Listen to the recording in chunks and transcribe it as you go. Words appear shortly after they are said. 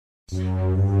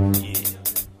Long.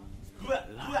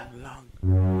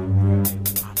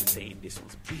 I'm saying this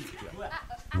one's big.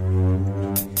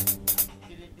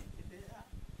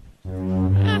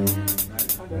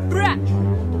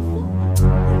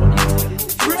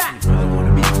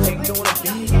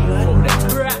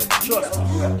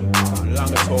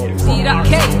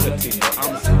 Rdotk.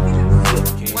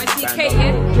 YTK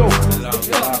here.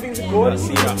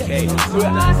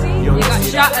 You got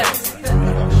Shotaz.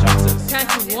 10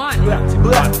 to 1.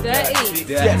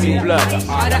 Dirty blood.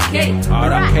 Rdotk.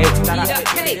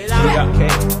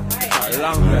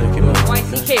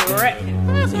 YTK rep.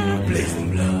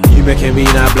 You making me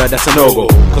now blood, that's a no-go.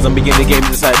 Cause I'm beginning the game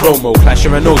just like promo. Clash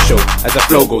or a no-show, as a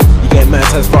flow goes. You get mad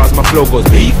as far as my flow goes.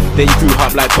 Beef, then you crew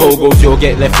hop like pogos. You'll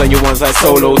get left on your ones like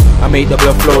solos. I made double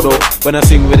a flow though. When I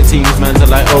sing with the teams, mans are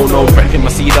like oh no. Prepping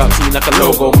my seed up, team like a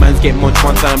logo. Mans get munched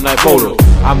one time like polo.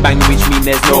 I'm banging which mean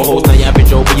there's no hoes. Now you average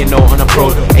Joe, but you know on a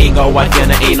pro though. Ain't got wifey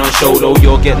and I ain't on show though.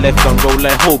 You'll get left on roll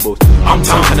like hobos. I'm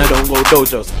town and I don't go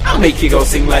dojos. I'll make you go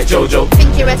sing like Jojo.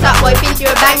 Think you're a top boy, think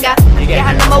you're a banger. You get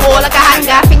hand on my wall like a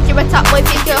hanger. Think you're a top boy,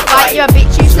 think you're a fight. You're a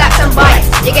bitch, you slaps and bites.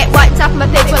 You get wiped off my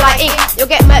paper like ink. You'll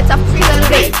get murked off free little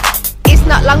bit. It's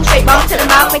not long, straight bomb to the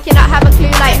mouth. Make you not have a clue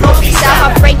like hope yourself.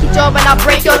 I'll break your jaw and I'll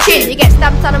break your chin. You get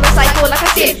stabbed on a recycle like a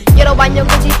tin. You're the one, you're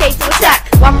good, you to attack.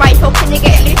 One right hook and you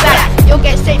get lift back. You'll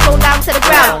get straight thrown down to the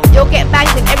ground. You'll get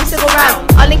banged in every single round.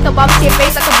 I'll link a bomb to your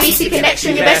face like a BC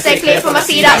connection. You best stay clear from my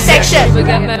Rdotk section. We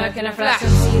got back in a flash.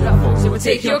 So we'll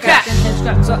take your cash. Head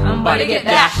strapped up and body get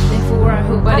dashed. Then full round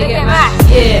hook, body get mashed.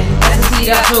 Yeah, that's a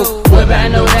Rdotk too. Boy, but I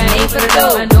know that ain't for the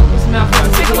dough. And don't piss me off from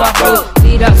the off road.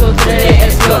 Rdotk so to the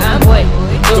latest flow. And boy,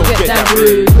 don't get that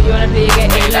rude. Put you on a play, you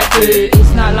get ate like food.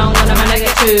 It's not long when I'm gonna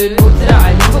get chewed. Go to the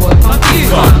island, boy,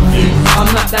 confused. I'm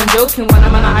not done joking when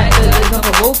I'm on a high. There's no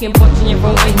provoking. Punching your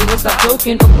phone when you will stop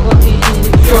joking.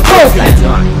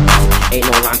 Ain't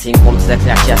no ranting, come to the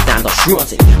clash, just stand up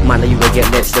shooting. Man, you will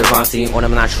get led to the ranting. On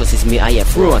them and I trust it's me, I ain't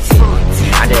fronting.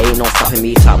 And there ain't no stopping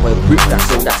me, top boy, grip that.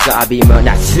 So that's gotta be murder,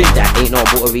 that's slick. That ain't no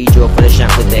butter read you for the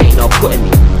shank, but there ain't no putting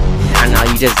me. And now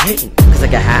you just hating, cause I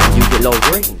get high and you get low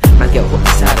rating. Man get hooked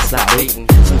beside us like waiting.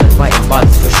 Sometimes fighting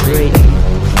bodies frustrating.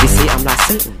 They say I'm like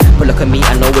Satan, but look at me,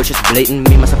 I know it's just blatant.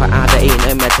 Me myself and I that ain't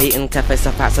imitating. Can't face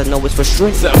the facts, I know it's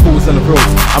frustrating. Certain fools on the road,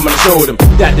 I'm gonna show them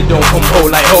that they don't come whole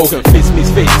like Hogan. Fist meets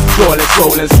face, jaw let's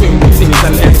roll and swing with things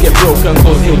and legs get broken.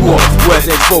 Goes in war, words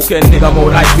ain't spoken. Nigga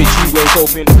more like bitch, you ain't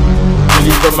open.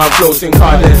 Leave my flows in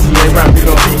Cardes, he ain't ramping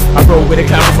on me. I roll with a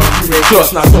camera from you ain't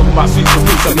close. Now talking about sweet for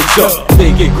pizza mixed up. They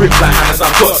get grip like hands,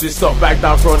 I'm got this stuff. Back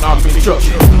down front, I'm in the truck.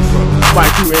 My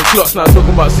crew ain't close, now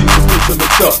talking about sweet for pizza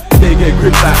mixed up. They get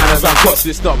grip like hands, I'm got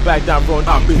this stuff. Back down front,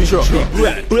 I'm in the truck.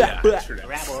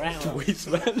 Waste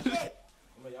man.